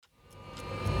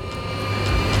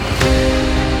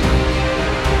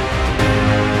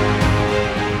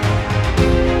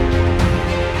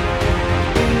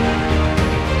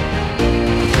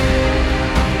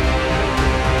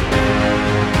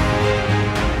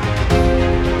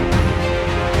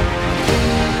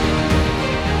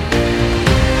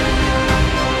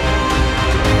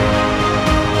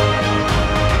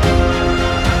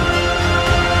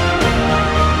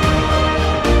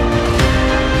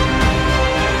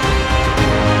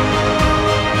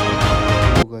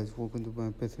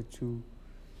episode 2.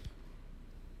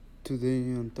 Today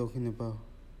I'm talking about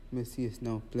Messi is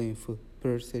now playing for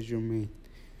Paris Saint-Germain.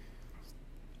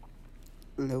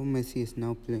 Leo Messi is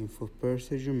now playing for Paris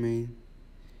Saint-Germain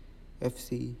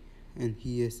FC, and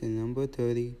he is the number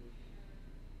 30,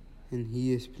 and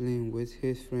he is playing with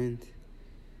his friends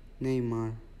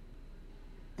Neymar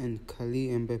and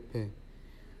Kylian Mbappe.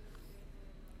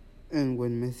 And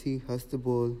when Messi has the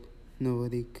ball,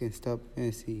 nobody can stop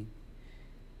Messi,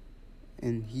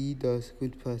 and he does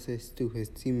good passes to his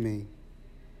teammate.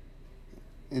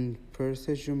 And Paris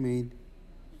Saint-Germain,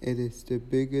 it is the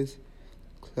biggest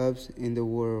clubs in the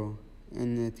world,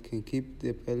 and it can keep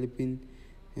developing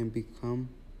and become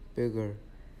bigger.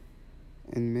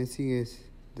 And Messi is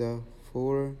the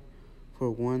forward for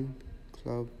one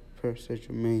club, Paris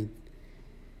Saint-Germain.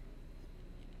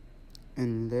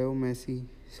 And Leo Messi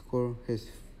scored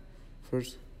his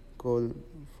first goal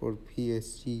for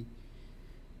PSG,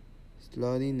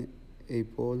 slotting a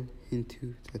ball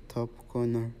into the top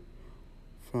corner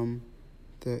from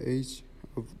the edge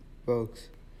of the box.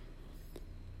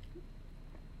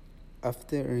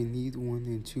 After a neat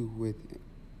 1-2 with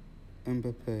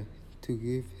Mbappe to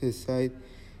give his side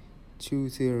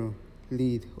 2-0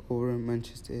 lead over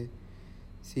Manchester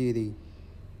City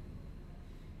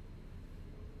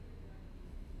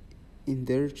in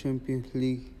their Champions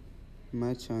League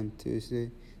match on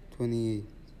Tuesday, 28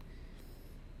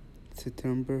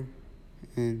 September,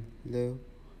 and Leo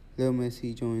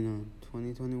Messi joined on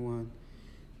 2021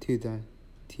 to the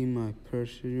team at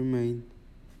Paris Saint-Germain,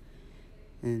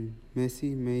 and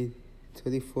Messi made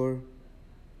 34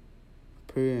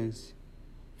 appearances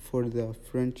for the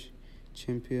French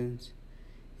champions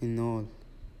in all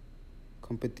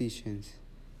competitions,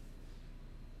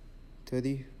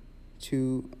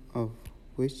 32 of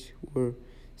which were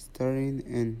starting,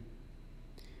 and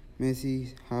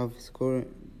Messi have scored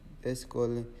best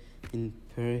goal in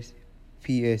Paris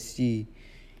PSG.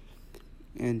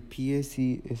 And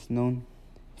PSG is known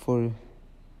for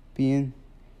being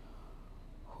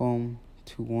home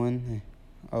to one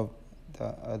of the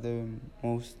other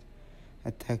most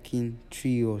attacking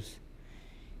trios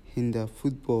in the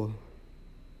football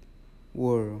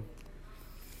world.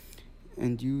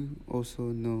 And you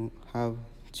also have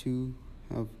two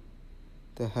of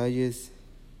the highest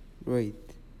rate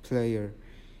player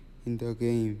in the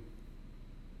game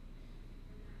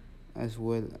as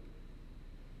well.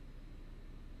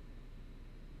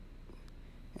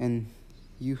 And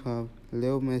you have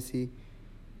Leo Messi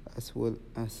as well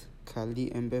as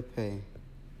Kylian Mbappe.